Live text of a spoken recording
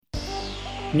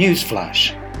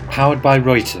Newsflash, powered by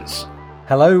Reuters.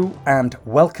 Hello and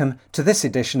welcome to this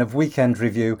edition of Weekend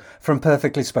Review from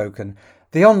Perfectly Spoken,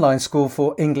 the online school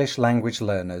for English language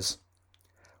learners.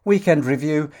 Weekend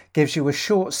Review gives you a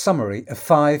short summary of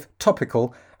 5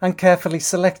 topical and carefully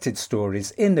selected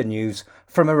stories in the news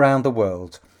from around the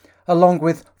world, along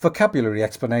with vocabulary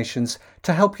explanations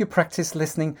to help you practice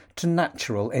listening to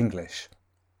natural English.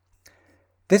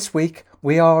 This week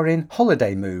we are in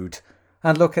holiday mood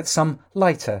and look at some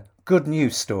lighter, good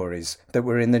news stories that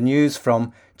were in the news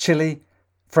from Chile,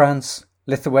 France,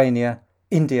 Lithuania,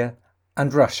 India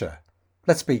and Russia.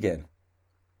 Let's begin.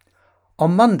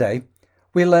 On Monday,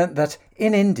 we learnt that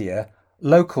in India,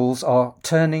 locals are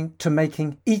turning to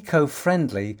making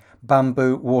eco-friendly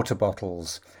bamboo water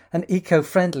bottles. And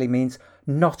eco-friendly means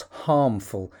not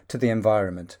harmful to the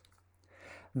environment.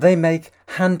 They make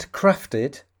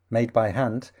handcrafted, made by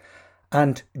hand,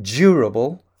 and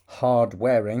durable,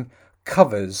 hard-wearing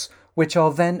covers which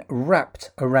are then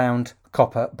wrapped around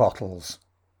copper bottles.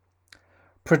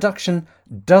 Production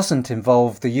doesn't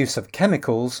involve the use of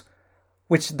chemicals,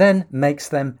 which then makes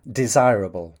them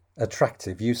desirable,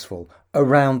 attractive, useful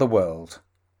around the world.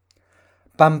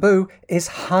 Bamboo is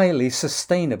highly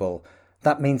sustainable.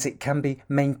 That means it can be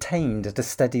maintained at a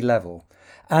steady level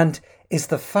and is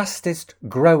the fastest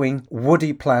growing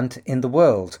woody plant in the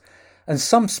world. And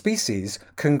some species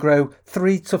can grow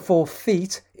 3 to 4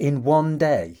 feet in one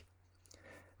day.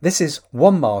 This is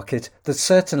one market that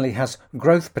certainly has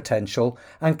growth potential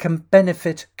and can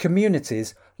benefit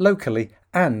communities locally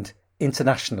and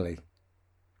internationally.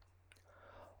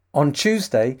 On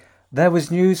Tuesday, there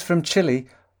was news from Chile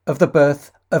of the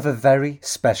birth of a very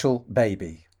special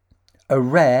baby. A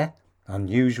rare,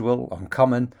 unusual,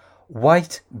 uncommon,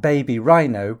 white baby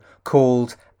rhino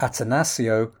called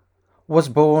Atanasio was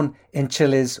born in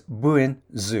Chile's Buin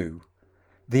Zoo,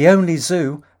 the only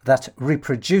zoo that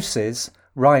reproduces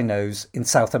rhinos in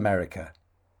South America.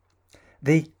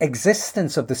 The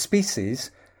existence of the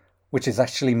species, which is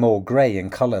actually more grey in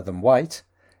colour than white,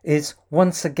 is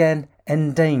once again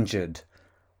endangered.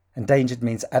 Endangered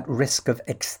means at risk of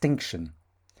extinction.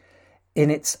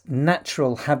 In its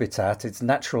natural habitat, its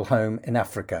natural home in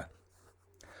Africa.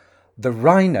 The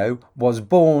rhino was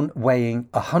born weighing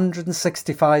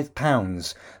 165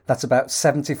 pounds, that's about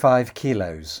 75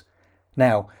 kilos.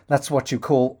 Now, that's what you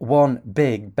call one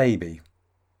big baby.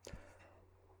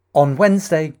 On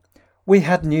Wednesday, we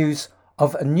had news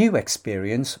of a new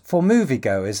experience for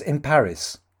moviegoers in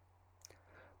Paris.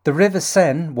 The River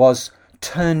Seine was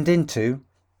turned into,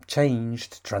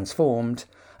 changed, transformed,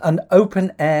 an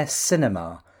open-air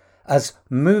cinema, as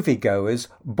moviegoers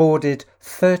boarded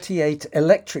 38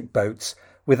 electric boats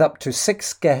with up to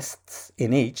 6 guests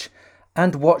in each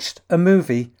and watched a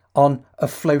movie on a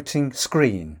floating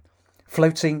screen.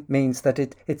 Floating means that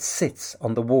it sits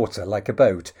on the water like a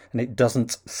boat and it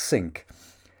doesn't sink.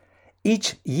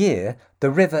 Each year,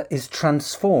 the river is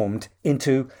transformed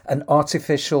into an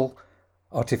artificial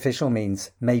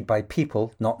means made by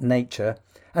people, not nature,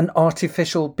 an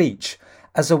artificial beach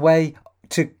as a way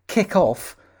to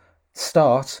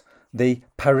start the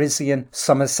Parisian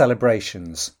summer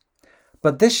celebrations.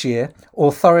 But this year,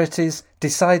 authorities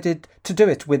decided to do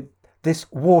it with this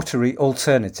watery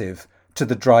alternative to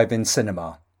the drive-in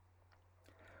cinema.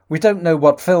 We don't know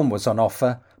what film was on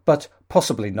offer, but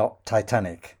possibly not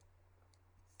Titanic.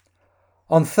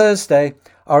 On Thursday,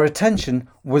 our attention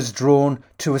was drawn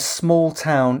to a small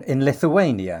town in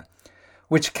Lithuania,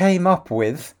 which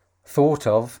thought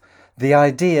of, the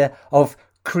idea of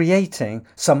creating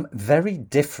some very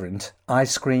different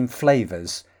ice cream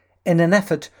flavours in an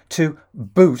effort to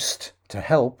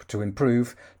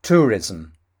improve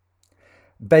tourism.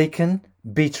 Bacon,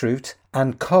 beetroot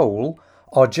and coal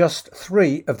are just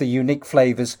 3 of the unique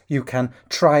flavours you can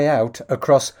try out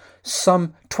across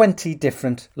some 20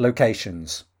 different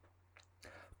locations.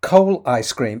 Coal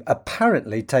ice cream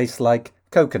apparently tastes like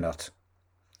coconut.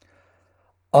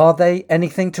 Are they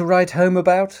anything to write home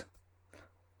about?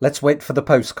 Let's wait for the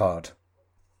postcard.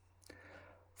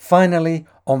 Finally,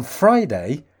 on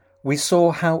Friday, we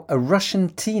saw how a Russian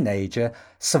teenager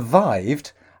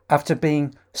survived after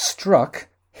being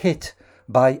hit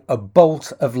by a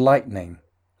bolt of lightning.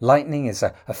 Lightning is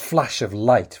a flash of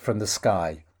light from the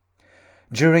sky.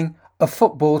 During a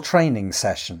football training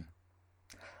session.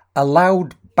 A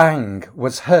loud bang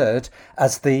was heard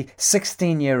as the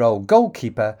 16-year-old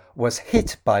goalkeeper was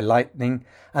hit by lightning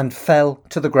and fell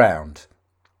to the ground.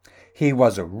 He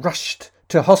was rushed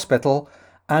to hospital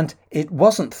and it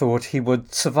wasn't thought he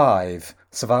would survive,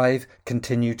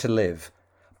 continue to live.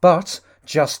 But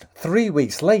just 3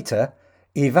 weeks later,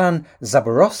 Ivan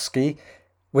Zaborowski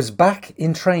was back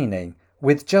in training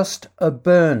with just a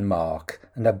burn mark,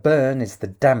 and a burn is the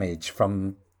damage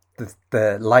from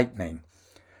the lightning.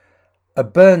 A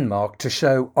burn mark to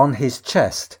show on his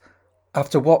chest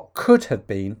after what could have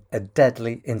been a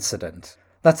deadly incident.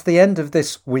 That's the end of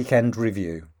this weekend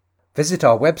review. Visit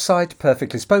our website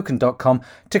perfectlyspoken.com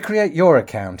to create your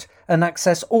account and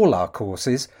access all our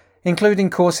courses, including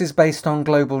courses based on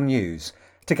global news,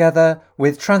 together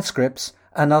with transcripts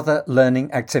and other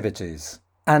learning activities.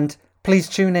 And please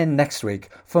tune in next week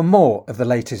for more of the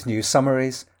latest news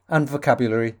summaries and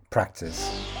vocabulary practice.